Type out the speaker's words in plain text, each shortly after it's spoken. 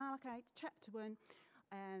Malachi chapter 1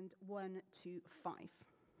 and 1 to 5.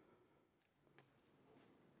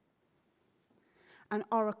 An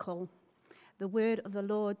oracle, the word of the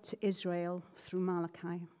Lord to Israel through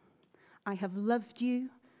Malachi. I have loved you,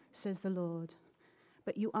 says the Lord.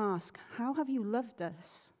 But you ask, how have you loved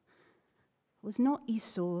us? Was not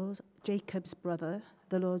Esau Jacob's brother,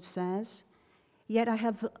 the Lord says? Yet I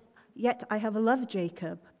have loved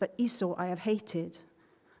Jacob, but Esau I have hated.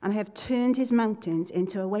 And I have turned his mountains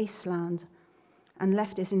into a wasteland and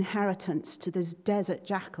left his inheritance to the desert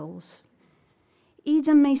jackals.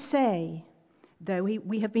 Edom may say, though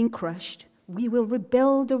we have been crushed, we will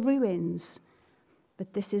rebuild the ruins.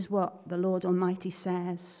 But this is what the Lord Almighty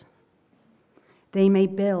says. They may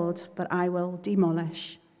build, but I will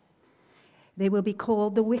demolish. They will be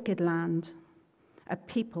called the wicked land, a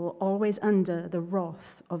people always under the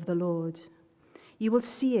wrath of the Lord. You will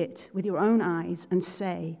see it with your own eyes and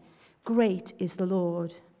say, great is the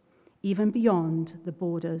Lord, even beyond the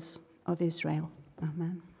borders of Israel.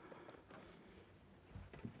 Amen.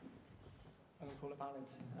 I will call it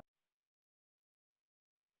balance.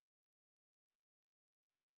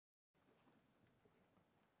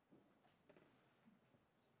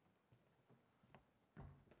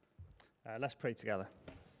 Let's pray together.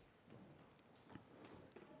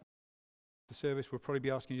 The service will probably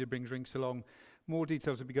be asking you to bring drinks along. More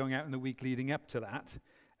details will be going out in the week leading up to that.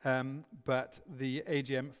 But the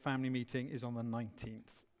AGM family meeting is on the 19th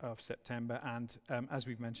of September. And as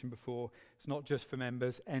we've mentioned before, it's not just for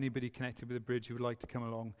members. Anybody connected with the bridge who would like to come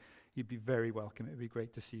along, you'd be very welcome. It would be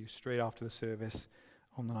great to see you straight after the service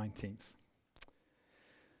on the 19th.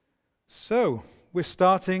 So, we're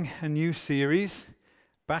starting a new series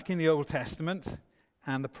back in the Old Testament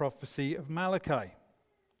and the prophecy of Malachi.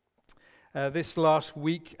 This last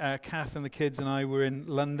week, Kath and the kids and I were in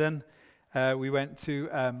London. We went to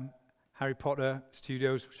Harry Potter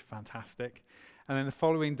Studios, which was fantastic. And then the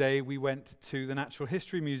following day, we went to the Natural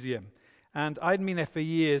History Museum. And I'd been there for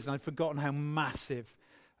years, and I'd forgotten how massive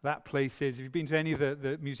that place is. If you've been to any of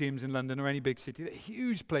the museums in London or any big city, they're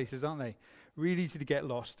huge places, aren't they? Really easy to get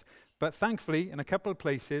lost. But thankfully, in a couple of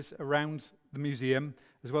places around the museum,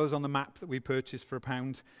 as well as on the map that we purchased for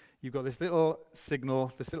 £1, you've got this little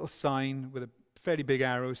signal, this little sign with a fairly big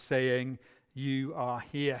arrow saying, you are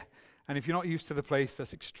here. And if you're not used to the place,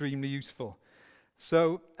 that's extremely useful.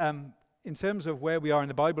 So, in terms of where we are in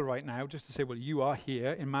the Bible right now, just to say, well, you are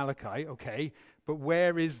here in Malachi, okay, but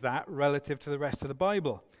where is that relative to the rest of the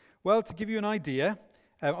Bible? Well, to give you an idea,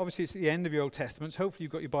 obviously it's at the end of your Old Testaments. Hopefully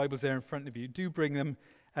you've got your Bibles there in front of you. Do bring them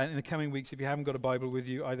in the coming weeks if you haven't got a Bible with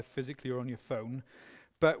you, either physically or on your phone.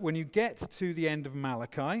 But when you get to the end of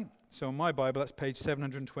Malachi, so on my Bible, that's page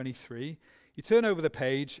 723, you turn over the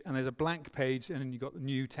page, and there's a blank page, and then you've got the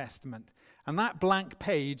New Testament. And that blank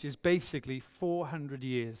page is basically 400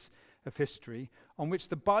 years of history on which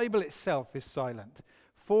the Bible itself is silent.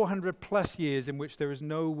 400 plus years in which there is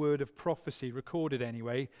no word of prophecy recorded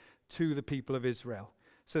anyway to the people of Israel.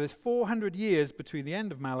 So there's 400 years between the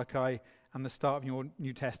end of Malachi and the start of your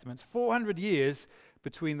New Testament. 400 years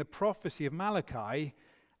between the prophecy of Malachi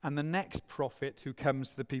and the next prophet who comes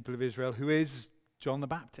to the people of Israel, who is John the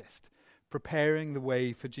Baptist, preparing the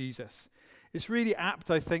way for Jesus. It's really apt,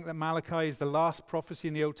 I think, that Malachi is the last prophecy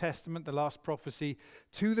in the Old Testament, the last prophecy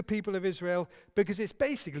to the people of Israel, because it's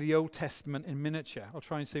basically the Old Testament in miniature. I'll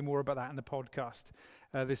try and say more about that in the podcast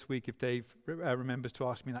this week if Dave remembers to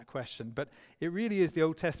ask me that question. But it really is the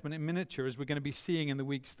Old Testament in miniature, as we're going to be seeing in the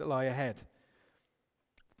weeks that lie ahead.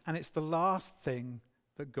 And it's the last thing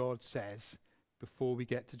that God says before we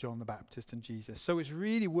get to John the Baptist and Jesus. So it's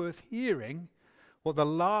really worth hearing what the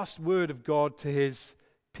last word of God to his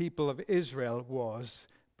people of Israel was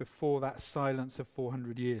before that silence of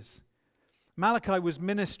 400 years. Malachi was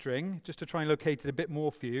ministering, just to try and locate it a bit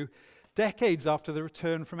more for you, decades after the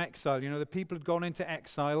return from exile. You know, the people had gone into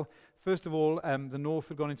exile. First of all, the north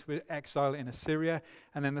had gone into exile in Assyria,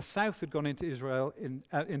 and then the south had gone into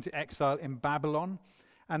into exile in Babylon.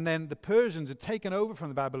 And then the Persians had taken over from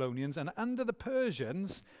the Babylonians, and under the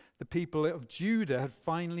Persians, the people of Judah had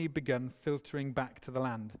finally begun filtering back to the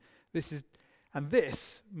land.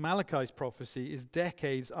 This, Malachi's prophecy, is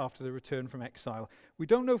decades after the return from exile. We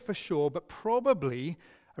don't know for sure, but probably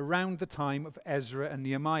around the time of Ezra and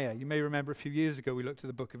Nehemiah. You may remember a few years ago we looked at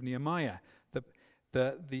the book of Nehemiah,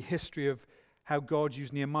 the history of how God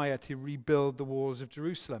used Nehemiah to rebuild the walls of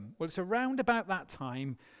Jerusalem. Well, it's around about that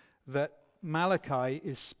time that Malachi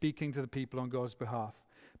is speaking to the people on God's behalf.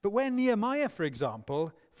 But where Nehemiah, for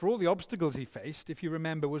example, for all the obstacles he faced, if you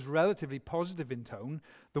remember, was relatively positive in tone,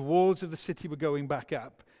 the walls of the city were going back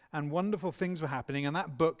up, and wonderful things were happening, and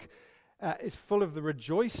that book is full of the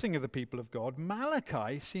rejoicing of the people of God,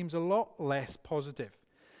 Malachi seems a lot less positive.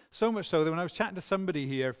 So much so that when I was chatting to somebody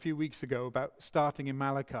here a few weeks ago about starting in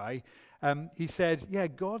Malachi, he said, yeah,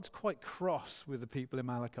 God's quite cross with the people in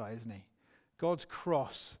Malachi, isn't he? God's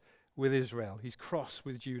cross with Israel. He's cross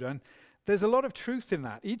with Judah. And there's a lot of truth in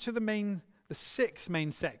that. Each of the 6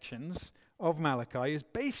 main sections of Malachi is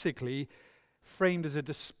basically framed as a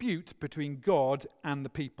dispute between God and the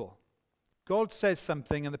people. God says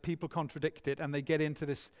something and the people contradict it, and they get into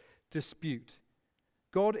this dispute.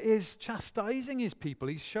 God is chastising his people.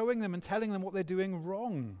 He's showing them and telling them what they're doing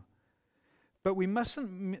wrong. But we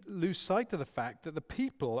mustn't lose sight of the fact that the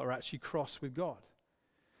people are actually cross with God.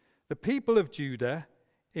 The people of Judah,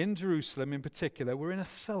 in Jerusalem in particular, were in a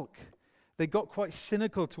sulk. They got quite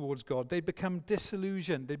cynical towards God. They'd become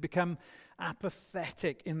disillusioned. They'd become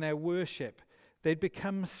apathetic in their worship. They'd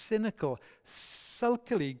become cynical,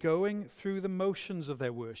 sulkily going through the motions of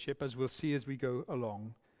their worship, as we'll see as we go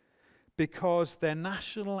along, because their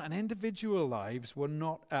national and individual lives were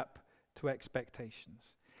not up to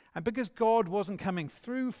expectations. And because God wasn't coming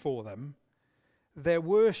through for them, their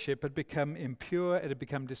worship had become impure, it had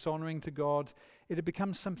become dishonoring to God, it had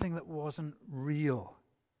become something that wasn't real.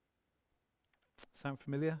 Sound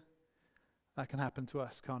familiar? That can happen to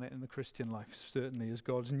us, can't it, in the Christian life, certainly, as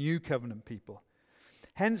God's new covenant people.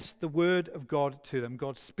 Hence the word of God to them.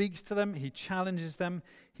 God speaks to them, he challenges them,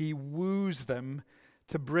 he woos them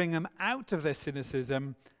to bring them out of their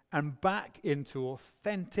cynicism and back into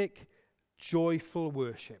authentic, joyful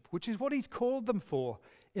worship, which is what he's called them for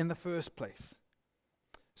in the first place.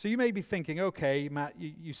 So you may be thinking, okay, Matt,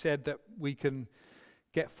 you said that we can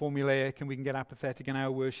get formulaic and we can get apathetic in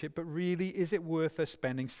our worship, but really, is it worth us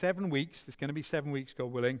spending 7 weeks, there's going to be 7 weeks,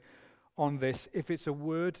 God willing, on this, if it's a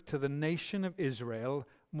word to the nation of Israel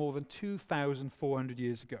more than 2,400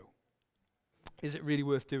 years ago? Is it really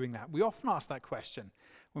worth doing that? We often ask that question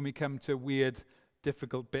when we come to weird,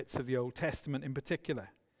 difficult bits of the Old Testament in particular.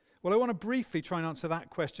 Well, I want to briefly try and answer that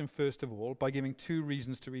question first of all by giving 2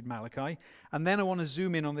 reasons to read Malachi, and then I want to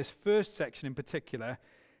zoom in on this first section in particular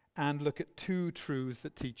and look at 2 truths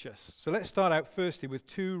that teach us. So let's start out firstly with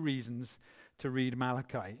 2 reasons to read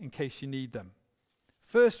Malachi, in case you need them.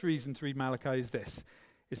 First reason to read Malachi is this.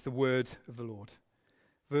 It's the word of the Lord.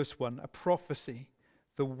 Verse 1, a prophecy.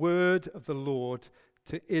 The word of the Lord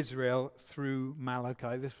to Israel through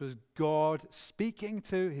Malachi. This was God speaking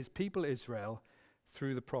to his people Israel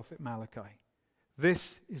through the prophet Malachi.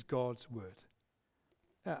 This is God's word.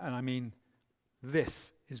 And I mean,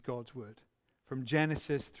 this is God's word. From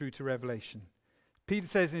Genesis through to Revelation. Peter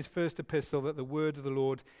says in his first epistle that the word of the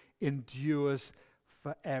Lord endures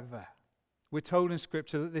forever. We're told in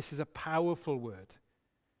Scripture that this is a powerful word.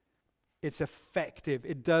 It's effective.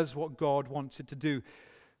 It does what God wants it to do.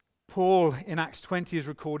 Paul in Acts 20 is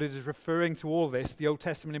recorded as referring to all this, the Old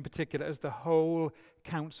Testament in particular, as the whole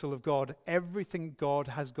counsel of God. Everything God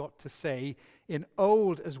has got to say in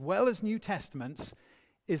Old as well as New Testaments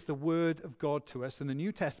is the word of God to us. And the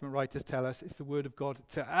New Testament writers tell us it's the word of God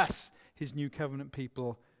to us, his new covenant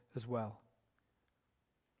people as well.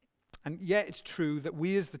 And yet it's true that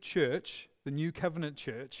we as the church, the new covenant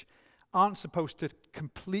church, aren't supposed to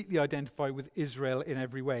completely identify with Israel in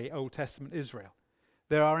every way, Old Testament Israel.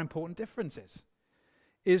 There are important differences.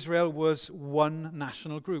 Israel was one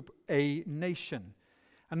national group, a nation.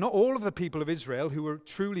 And not all of the people of Israel who were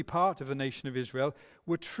truly part of the nation of Israel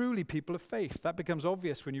were truly people of faith. That becomes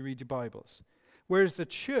obvious when you read your Bibles. Whereas the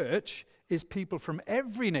church is people from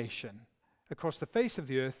every nation across the face of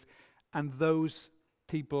the earth, and those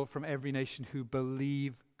people from every nation who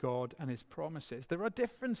believe God and his promises. There are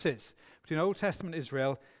differences between Old Testament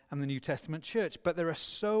Israel and the New Testament church, but there are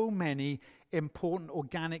so many important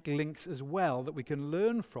organic links as well that we can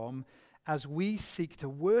learn from as we seek to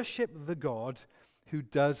worship the God who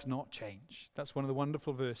does not change. That's one of the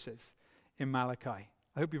wonderful verses in Malachi.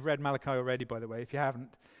 I hope you've read Malachi already, by the way. If you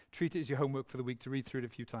haven't, treat it as your homework for the week to read through it a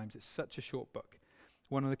few times. It's such a short book.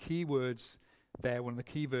 One of the key words there, one of the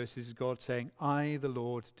key verses is God saying, I, the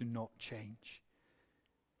Lord, do not change.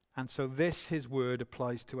 And so this, his word,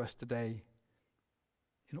 applies to us today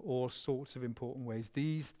in all sorts of important ways.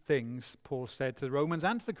 These things, Paul said to the Romans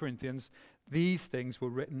and to the Corinthians, these things were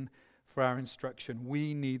written for our instruction.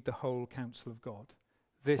 We need the whole counsel of God.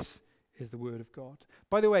 This is the word of God.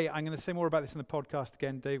 By the way, I'm going to say more about this in the podcast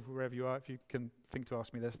again. Dave, wherever you are, if you can think to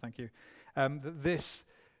ask me this, thank you. That this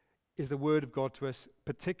is the word of God to us,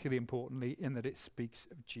 particularly importantly, in that it speaks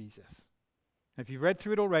of Jesus. If you've read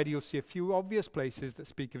through it already, you'll see a few obvious places that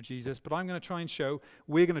speak of Jesus, but we're going to try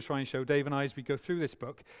and show, Dave and I, as we go through this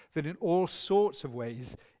book, that in all sorts of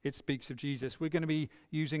ways it speaks of Jesus. We're going to be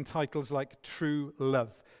using titles like true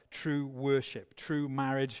love, true worship, true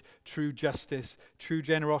marriage, true justice, true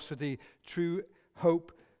generosity, true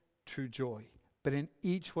hope, true joy. But in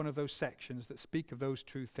each one of those sections that speak of those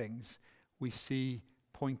true things, we see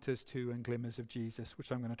pointers to and glimmers of Jesus, which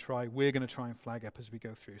we're going to try and flag up as we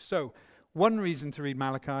go through. So, one reason to read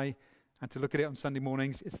Malachi and to look at it on Sunday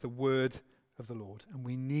mornings, it's the word of the Lord. And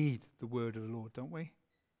we need the word of the Lord, don't we?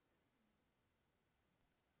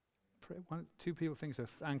 Pray, two people think so.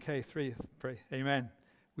 Okay, three. Pray. Amen.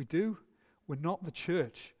 We do. We're not the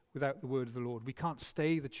church without the word of the Lord. We can't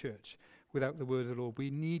stay the church without the word of the Lord.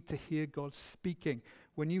 We need to hear God speaking.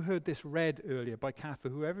 When you heard this read earlier by Kath or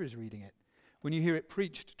whoever is reading it, when you hear it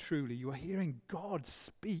preached truly, you are hearing God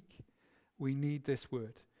speak. We need this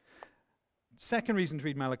word. Second reason to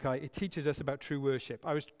read Malachi, it teaches us about true worship.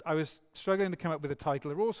 I was struggling to come up with a title.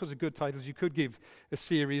 There are all sorts of good titles. You could give a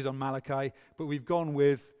series on Malachi, but we've gone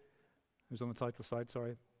with, who's on the title side,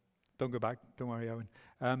 sorry. Don't go back, don't worry,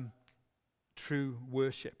 Owen. True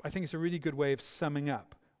worship. I think it's a really good way of summing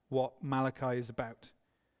up what Malachi is about.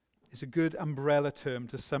 It's a good umbrella term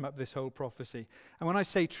to sum up this whole prophecy. And when I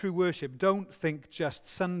say true worship, don't think just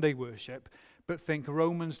Sunday worship, but think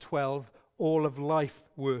Romans 12, all of life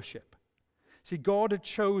worship. See, God had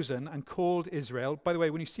chosen and called Israel. By the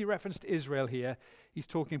way, when you see reference to Israel here, he's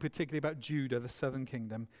talking particularly about Judah, the southern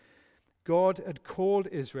kingdom. God had called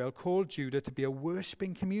Israel, called Judah to be a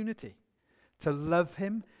worshipping community, to love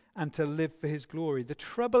him and to live for his glory. The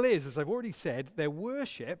trouble is, as I've already said, their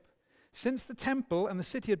worship, since the temple and the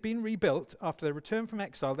city had been rebuilt after their return from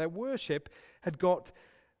exile, their worship had got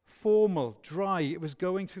formal, dry. It was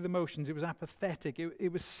going through the motions. It was apathetic.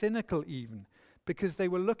 It was cynical even, because they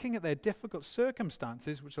were looking at their difficult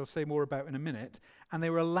circumstances, which I'll say more about in a minute, and they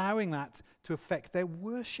were allowing that to affect their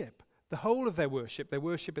worship, the whole of their worship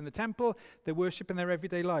in the temple, their worship in their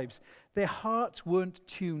everyday lives. Their hearts weren't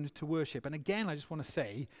tuned to worship. And again, I just want to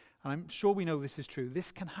say, and I'm sure we know this is true,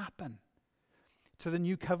 this can happen to the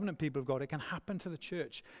new covenant people of God. It can happen to the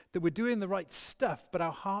church, that we're doing the right stuff, but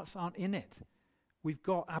our hearts aren't in it. We've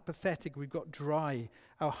got apathetic, we've got dry.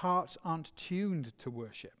 Our hearts aren't tuned to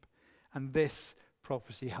worship. And this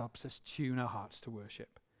prophecy helps us tune our hearts to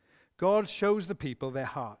worship. God shows the people their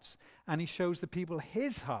hearts, and he shows the people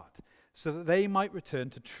his heart, so that they might return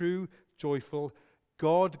to true, joyful,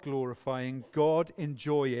 God-glorifying,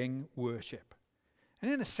 God-enjoying worship.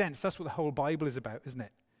 And in a sense, that's what the whole Bible is about, isn't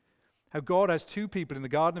it? How God has two people in the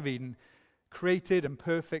Garden of Eden, created and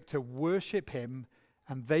perfect to worship him,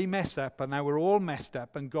 and they mess up, and now we're all messed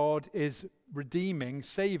up, and God is redeeming,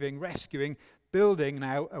 saving, rescuing, building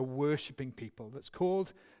now a worshipping people that's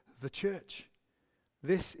called the church.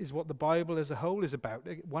 This is what the Bible as a whole is about.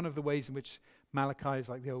 One of the ways in which Malachi is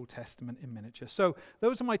like the Old Testament in miniature. So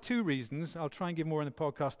those are my two reasons. I'll try and give more in the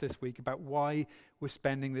podcast this week about why we're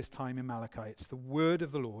spending this time in Malachi. It's the word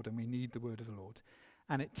of the Lord, and we need the word of the Lord.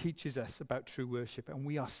 And it teaches us about true worship, and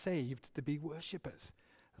we are saved to be worshippers.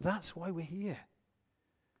 That's why we're here.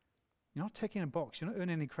 You're not ticking a box. You're not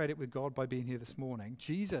earning any credit with God by being here this morning.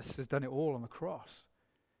 Jesus has done it all on the cross.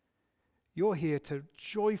 You're here to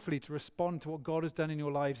joyfully to respond to what God has done in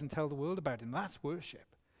your lives and tell the world about him. That's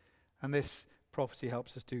worship. And this prophecy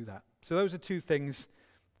helps us do that. So those are two things,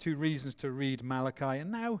 two reasons to read Malachi.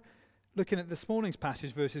 And now, looking at this morning's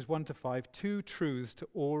passage, verses 1 to 5, two truths to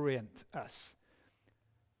orient us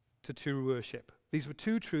to true worship. These were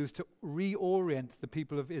two truths to reorient the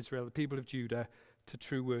people of Israel, the people of Judah, to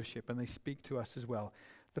true worship, and they speak to us as well.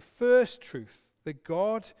 The first truth that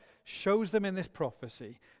God shows them in this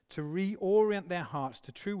prophecy to reorient their hearts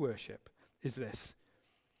to true worship is this.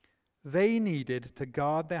 They needed to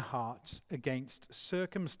guard their hearts against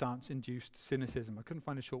circumstance-induced cynicism. I couldn't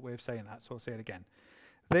find a short way of saying that, so I'll say it again.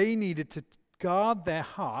 They needed to guard their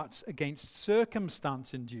hearts against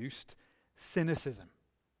circumstance-induced cynicism.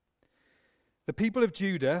 The people of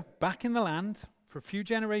Judah, back in the land for a few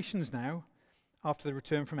generations now, after the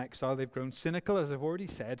return from exile, they've grown cynical, as I've already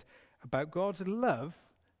said, about God's love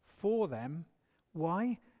for them.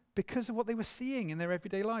 Why? Because of what they were seeing in their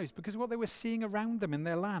everyday lives, because of what they were seeing around them in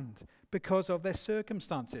their land, because of their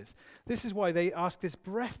circumstances. This is why they ask this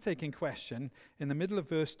breathtaking question in the middle of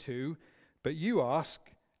verse 2, but you ask,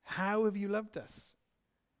 how have you loved us?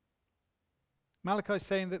 Malachi is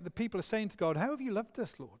saying that the people are saying to God, how have you loved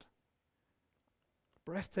us, Lord?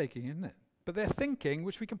 Breathtaking, isn't it? But their thinking,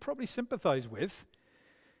 which we can probably sympathize with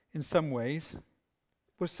in some ways,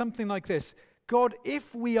 was something like this. God,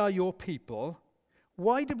 if we are your people,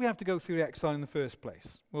 why did we have to go through exile in the first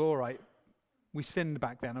place? Well, all right, We sinned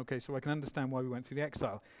back then, okay, so I can understand why we went through the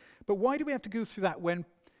exile. But why do we have to go through that when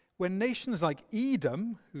nations like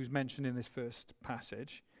Edom, who's mentioned in this first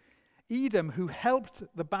passage, Edom, who helped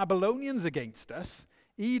the Babylonians against us,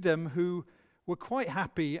 Edom, who were quite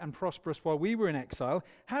happy and prosperous while we were in exile,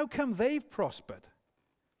 how come they've prospered?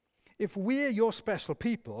 If we're your special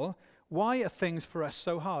people, why are things for us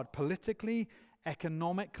so hard? Politically,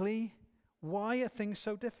 economically, why are things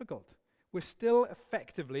so difficult? We're still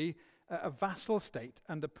effectively a vassal state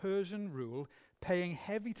under Persian rule, paying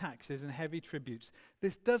heavy taxes and heavy tributes.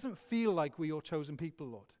 This doesn't feel like we're your chosen people,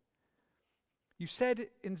 Lord. You said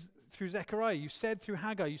through Zechariah, you said through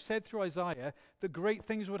Haggai, you said through Isaiah that great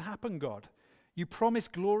things would happen, God. You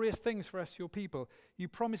promised glorious things for us, your people. You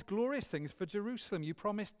promised glorious things for Jerusalem. You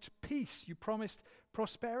promised peace. You promised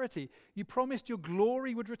prosperity. You promised your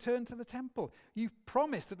glory would return to the temple. You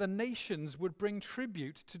promised that the nations would bring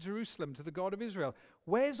tribute to Jerusalem, to the God of Israel.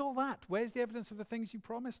 Where's all that? Where's the evidence of the things you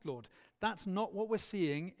promised, Lord? That's not what we're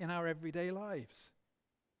seeing in our everyday lives.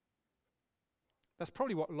 That's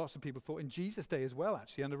probably what lots of people thought in Jesus' day as well,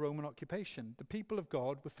 actually, under Roman occupation. The people of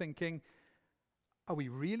God were thinking, are we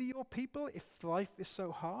really your people if life is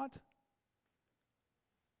so hard?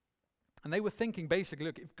 And they were thinking basically,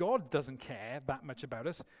 look, if God doesn't care that much about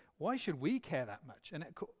us, why should we care that much? And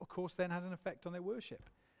it, of course, then had an effect on their worship.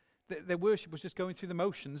 Their worship was just going through the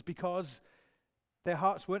motions because their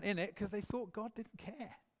hearts weren't in it, because they thought God didn't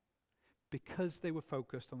care, because they were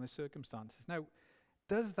focused on their circumstances. Now,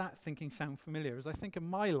 does that thinking sound familiar? As I think in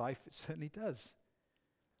my life, it certainly does.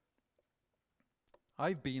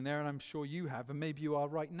 I've been there, and I'm sure you have, and maybe you are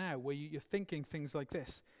right now, where you're thinking things like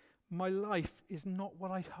this. My life is not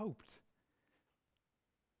what I'd hoped.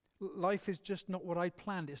 Life is just not what I'd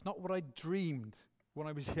planned. It's not what I dreamed when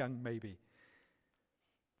I was young, maybe.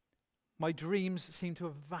 My dreams seem to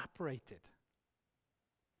have evaporated.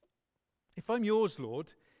 If I'm yours,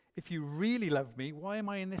 Lord, if you really love me, why am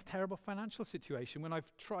I in this terrible financial situation when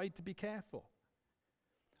I've tried to be careful?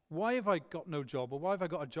 Why have I got no job, or why have I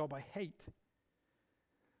got a job I hate?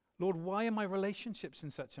 Lord, why are my relationships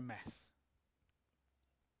in such a mess?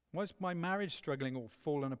 Why is my marriage struggling or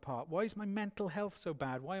falling apart? Why is my mental health so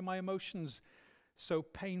bad? Why are my emotions so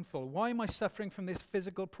painful? Why am I suffering from this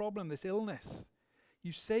physical problem, this illness?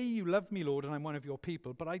 You say you love me, Lord, and I'm one of your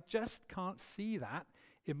people, but I just can't see that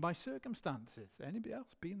in my circumstances. Anybody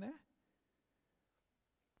else been there?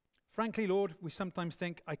 Frankly, Lord, we sometimes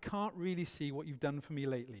think, I can't really see what you've done for me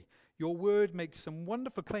lately. Your word makes some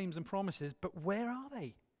wonderful claims and promises, but where are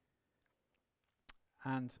they?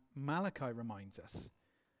 And Malachi reminds us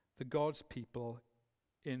that God's people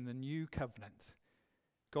in the new covenant,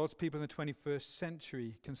 God's people in the 21st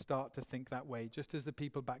century can start to think that way, just as the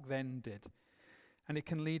people back then did. And it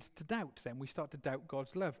can lead to doubt then. We start to doubt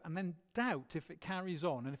God's love. And then doubt, if it carries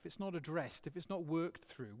on, and if it's not addressed, if it's not worked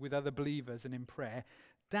through with other believers and in prayer,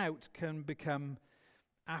 doubt can become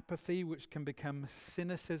apathy, which can become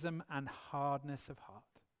cynicism and hardness of heart.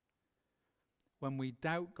 When we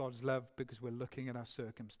doubt God's love because we're looking at our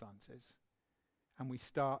circumstances, and we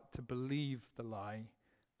start to believe the lie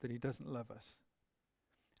that he doesn't love us.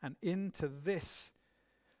 And into this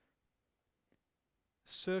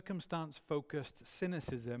circumstance-focused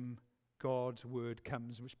cynicism, God's word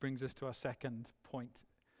comes, which brings us to our second point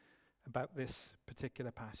about this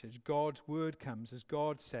particular passage. God's word comes as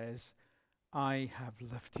God says, I have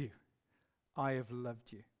loved you. I have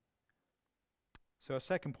loved you. So our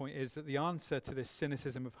second point is that the answer to this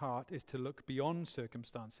cynicism of heart is to look beyond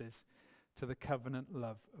circumstances to the covenant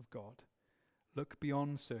love of God. Look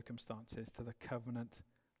beyond circumstances to the covenant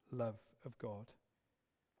love of God.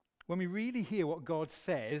 When we really hear what God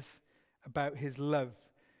says about his love,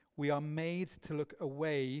 we are made to look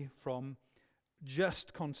away from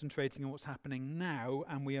just concentrating on what's happening now,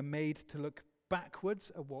 and we are made to look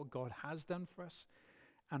backwards at what God has done for us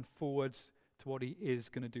and forwards to what he is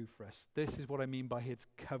going to do for us. This is what I mean by his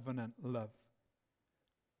covenant love.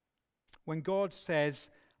 When God says,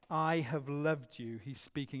 I have loved you, he's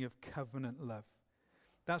speaking of covenant love.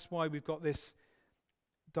 That's why we've got this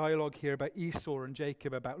dialogue here about Esau and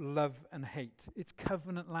Jacob, about love and hate. It's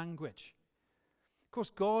covenant language. Of course,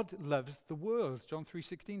 God loves the world. John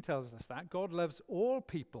 3:16 tells us that. God loves all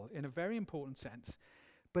people in a very important sense.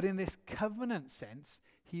 But in this covenant sense,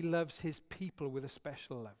 he loves his people with a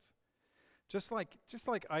special love. Just like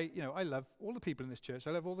I love all the people in this church.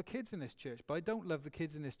 I love all the kids in this church. But I don't love the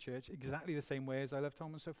kids in this church exactly the same way as I love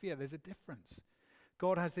Tom and Sophia. There's a difference.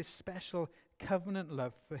 God has this special covenant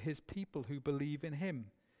love for his people who believe in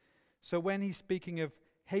him. So when he's speaking of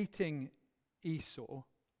hating Esau,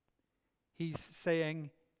 he's saying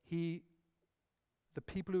the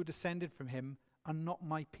people who descended from him are not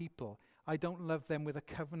my people. I don't love them with a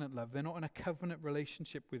covenant love. They're not in a covenant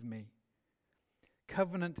relationship with me.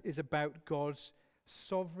 Covenant is about God's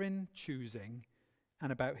sovereign choosing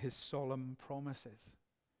and about his solemn promises.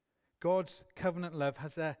 God's covenant love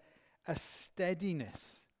has a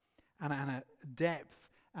steadiness and a depth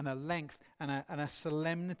and a length and a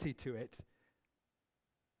solemnity to it.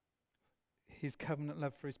 His covenant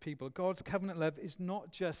love for his people. God's covenant love is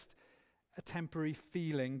not just a temporary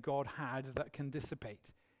feeling God had that can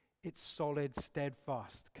dissipate. It's solid,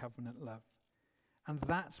 steadfast covenant love. And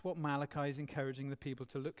that's what Malachi is encouraging the people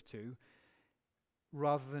to look to,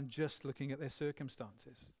 rather than just looking at their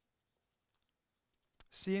circumstances.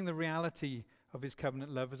 Seeing the reality of his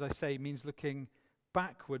covenant love, as I say, means looking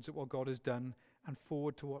backwards at what God has done and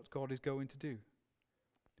forward to what God is going to do.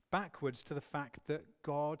 Backwards to the fact that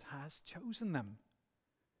God has chosen them.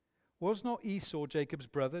 Was not Esau Jacob's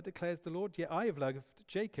brother, declares the Lord? Yet I have loved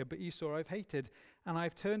Jacob, but Esau I've hated, and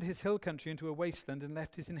I've turned his hill country into a wasteland and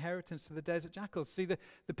left his inheritance to the desert jackals. See, the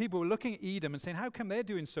people were looking at Edom and saying, how come they're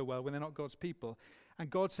doing so well when they're not God's people? And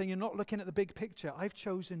God's saying, you're not looking at the big picture. I've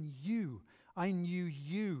chosen you. I knew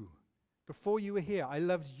you before you were here. I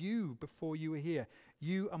loved you before you were here.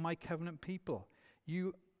 You are my covenant people.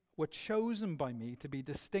 You were chosen by me to be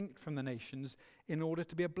distinct from the nations in order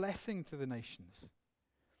to be a blessing to the nations.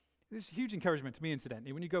 This is huge encouragement to me,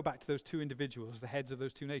 incidentally, when you go back to those two individuals, the heads of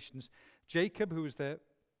those two nations, Jacob, who was the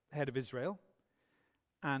head of Israel,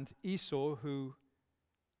 and Esau, who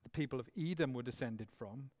the people of Edom were descended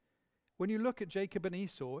from. When you look at Jacob and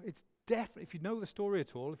Esau, it's definitely, if you know the story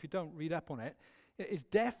at all, if you don't, read up on it, it's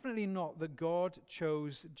definitely not that God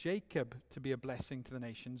chose Jacob to be a blessing to the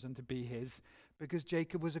nations and to be his, because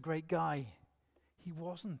Jacob was a great guy. He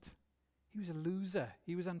wasn't. He was a loser.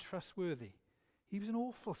 He was untrustworthy. He was an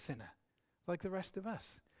awful sinner, like the rest of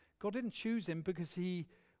us. God didn't choose him because he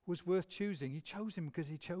was worth choosing. He chose him because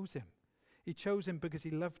he chose him. He chose him because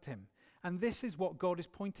he loved him. And this is what God is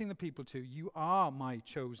pointing the people to. You are my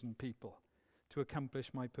chosen people to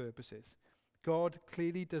accomplish my purposes. God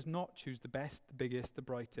clearly does not choose the best, the biggest, the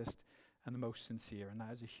brightest, and the most sincere. And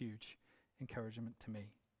that is a huge encouragement to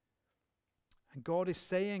me. And God is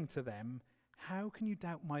saying to them, how can you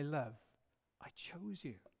doubt my love? I chose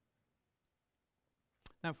you.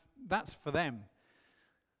 Now, that's for them,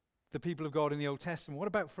 the people of God in the Old Testament. What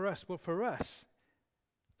about for us? Well, for us,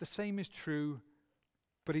 the same is true,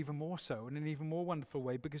 but even more so, in an even more wonderful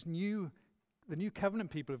way, because the new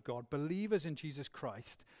covenant people of God, believers in Jesus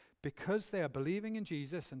Christ, because they are believing in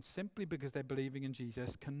Jesus, and simply because they're believing in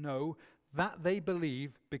Jesus, can know that they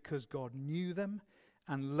believe because God knew them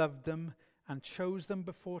and loved them and chose them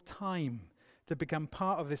before time to become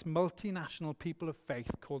part of this multinational people of faith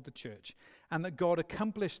called the church, and that God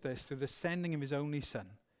accomplished this through the sending of his only Son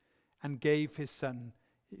and gave his Son.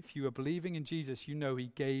 If you are believing in Jesus, you know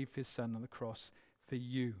he gave his Son on the cross for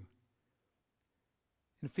you.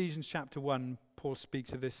 In Ephesians chapter 1, Paul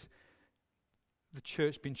speaks of this, the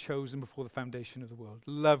church being chosen before the foundation of the world,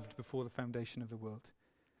 loved before the foundation of the world,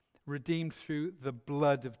 redeemed through the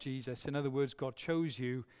blood of Jesus. In other words, God chose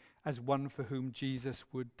you as one for whom Jesus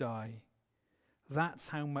would die. That's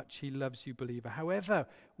how much he loves you, believer. However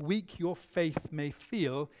weak your faith may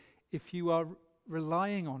feel, if you are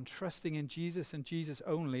relying on, trusting in Jesus and Jesus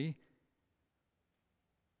only,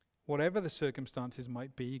 whatever the circumstances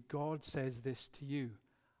might be, God says this to you.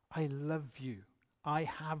 I love you. I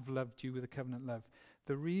have loved you with a covenant love.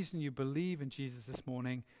 The reason you believe in Jesus this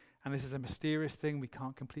morning, and this is a mysterious thing we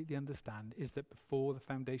can't completely understand, is that before the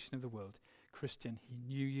foundation of the world, Christian, he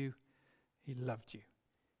knew you, he loved you,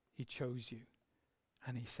 he chose you,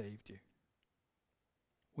 and he saved you.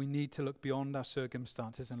 We need to look beyond our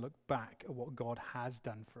circumstances and look back at what God has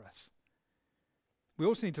done for us. We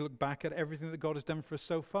also need to look back at everything that God has done for us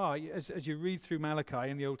so far. As you read through Malachi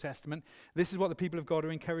in the Old Testament, this is what the people of God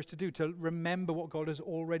are encouraged to do, to remember what God has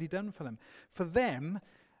already done for them. For them,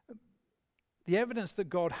 the evidence that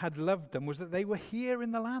God had loved them was that they were here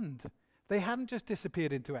in the land. They hadn't just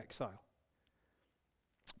disappeared into exile.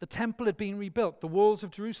 The temple had been rebuilt. The walls of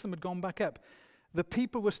Jerusalem had gone back up. The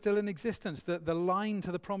people were still in existence. The line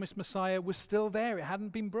to the promised Messiah was still there. It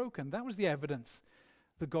hadn't been broken. That was the evidence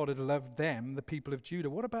that God had loved them, the people of Judah.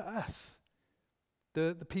 What about us?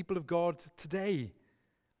 The people of God today?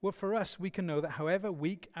 Well, for us, we can know that however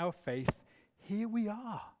weak our faith, here we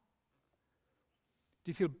are. Do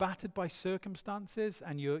you feel battered by circumstances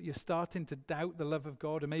and you're starting to doubt the love of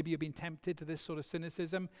God, or maybe you've been tempted to this sort of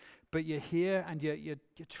cynicism, but you're here and you're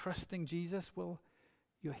trusting Jesus? Well,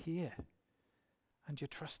 you're here and you're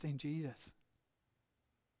trusting Jesus.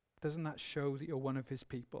 Doesn't that show that you're one of his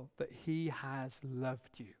people, that he has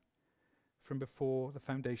loved you from before the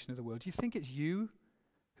foundation of the world? Do you think it's you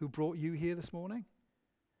who brought you here this morning?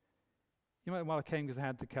 You might, well, I came because I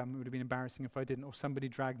had to come. It would have been embarrassing if I didn't, or somebody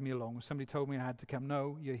dragged me along, or somebody told me I had to come.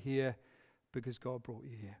 No, you're here because God brought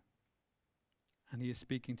you here. And he is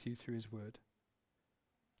speaking to you through his word.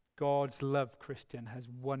 God's love, Christian, has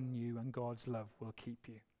won you, and God's love will keep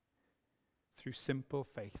you through simple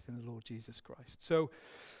faith in the Lord Jesus Christ. So,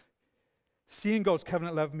 seeing God's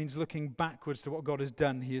covenant love means looking backwards to what God has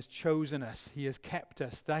done. He has chosen us. He has kept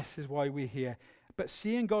us. This is why we're here. But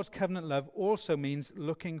seeing God's covenant love also means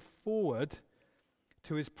looking forward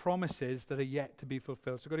to his promises that are yet to be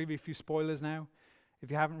fulfilled. So I've got to give you a few spoilers now.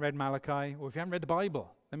 If you haven't read Malachi, or if you haven't read the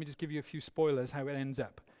Bible, let me just give you a few spoilers how it ends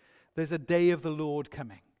up. There's a day of the Lord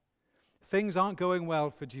coming. Things aren't going well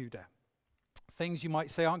for Judah. Things you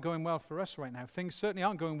might say aren't going well for us right now. Things certainly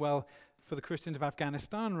aren't going well for the Christians of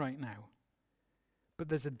Afghanistan right now. But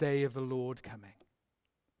there's a day of the Lord coming.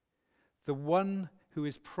 The one who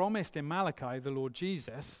is promised in Malachi, the Lord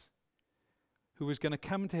Jesus, who is going to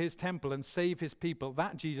come to his temple and save his people,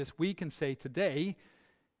 that Jesus, we can say today,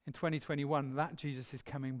 in 2021, that Jesus is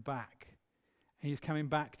coming back. And he's coming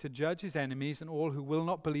back to judge his enemies and all who will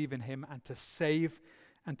not believe in him, and to save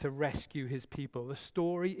and to rescue his people. The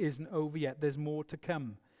story isn't over yet. There's more to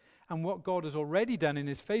come. And what God has already done in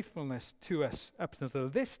his faithfulness to us up until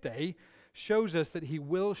this day shows us that he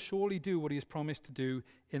will surely do what he has promised to do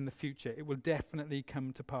in the future. It will definitely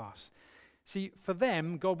come to pass. See, for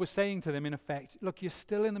them, God was saying to them, in effect, look, you're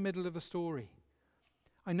still in the middle of the story.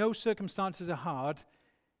 I know circumstances are hard,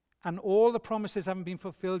 and all the promises haven't been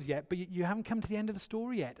fulfilled yet, but you haven't come to the end of the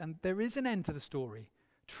story yet, and there is an end to the story.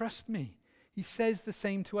 Trust me. He says the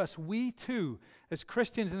same to us. We too, as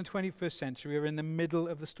Christians in the 21st century, are in the middle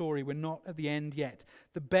of the story. We're not at the end yet.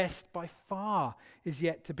 The best by far is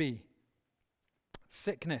yet to be.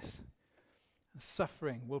 Sickness and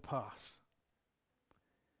suffering will pass.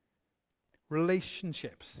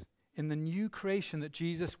 Relationships in the new creation that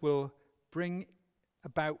Jesus will bring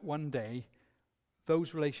about one day,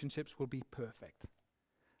 those relationships will be perfect.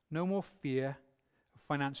 No more fear of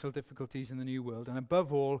financial difficulties in the new world. And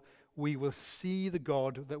above all, we will see the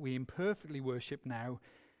God that we imperfectly worship now,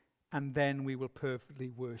 and then we will perfectly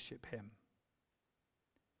worship him.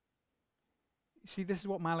 See, this is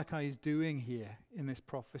what Malachi is doing here in this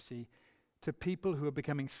prophecy to people who are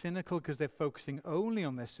becoming cynical because they're focusing only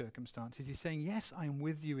on their circumstances. He's saying, yes, I am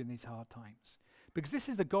with you in these hard times. Because this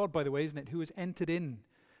is the God, by the way, isn't it, who has entered in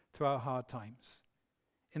to our hard times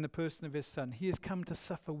in the person of his Son. He has come to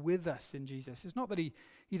suffer with us in Jesus. It's not that he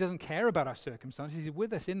doesn't care about our circumstances. He's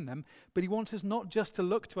with us in them. But he wants us not just to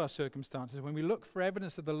look to our circumstances. When we look for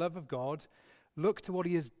evidence of the love of God, look to what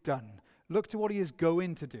he has done. Look to what he is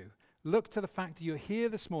going to do. Look to the fact that you're here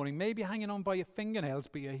this morning, maybe hanging on by your fingernails,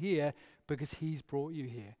 but you're here because he's brought you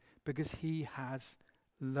here, because he has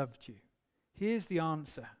loved you. Here's the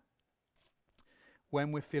answer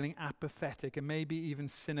when we're feeling apathetic and maybe even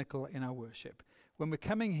cynical in our worship. When we're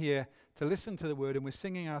coming here to listen to the word and we're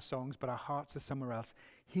singing our songs, but our hearts are somewhere else,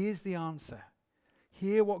 here's the answer.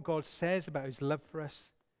 Hear what God says about his love for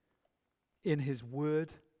us in his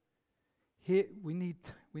word. Here, we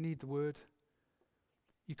need the word.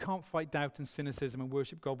 You can't fight doubt and cynicism and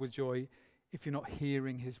worship God with joy if you're not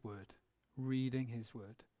hearing his word, reading his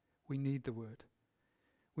word. We need the word.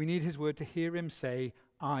 We need his word to hear him say,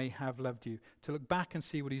 I have loved you, to look back and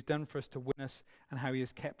see what he's done for us, to win us, and how he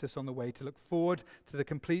has kept us on the way, to look forward to the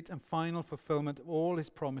complete and final fulfillment of all his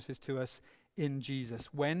promises to us in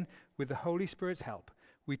Jesus, when, with the Holy Spirit's help,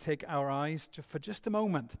 we take our eyes for just a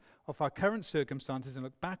moment off our current circumstances and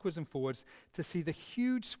look backwards and forwards to see the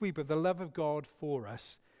huge sweep of the love of God for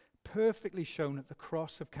us, perfectly shown at the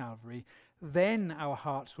cross of Calvary. Then our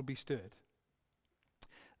hearts will be stirred.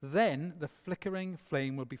 Then the flickering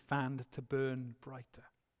flame will be fanned to burn brighter.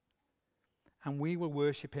 And we will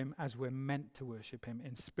worship him as we're meant to worship him,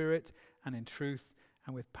 in spirit and in truth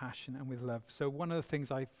and with passion and with love. So one of the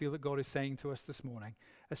things I feel that God is saying to us this morning,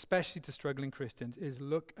 especially to struggling Christians, is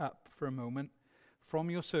look up for a moment from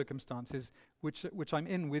your circumstances, which I'm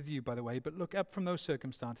in with you, by the way, but look up from those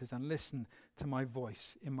circumstances and listen to my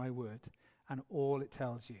voice in my word and all it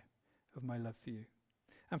tells you of my love for you.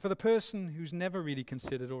 And for the person who's never really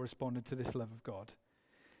considered or responded to this love of God,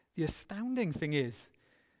 the astounding thing is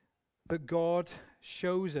that God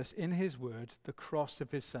shows us in his word the cross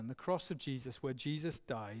of his Son, the cross of Jesus, where Jesus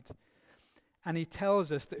died. And he tells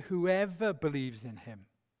us that whoever believes in him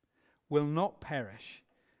will not perish,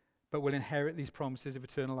 but will inherit these promises of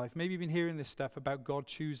eternal life. Maybe you've been hearing this stuff about God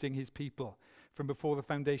choosing his people from before the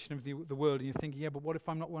foundation of the world, and you're thinking, yeah, but what if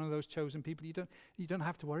I'm not one of those chosen people? You don't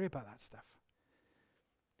have to worry about that stuff.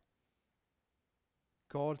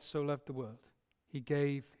 God so loved the world. He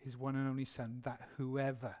gave his one and only Son, that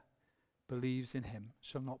whoever believes in him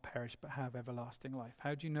shall not perish but have everlasting life.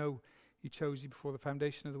 How do you know he chose you before the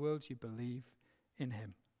foundation of the world? You believe in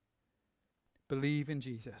him. Believe in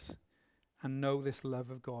Jesus and know this love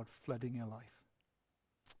of God flooding your life.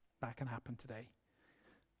 That can happen today.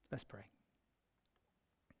 Let's pray.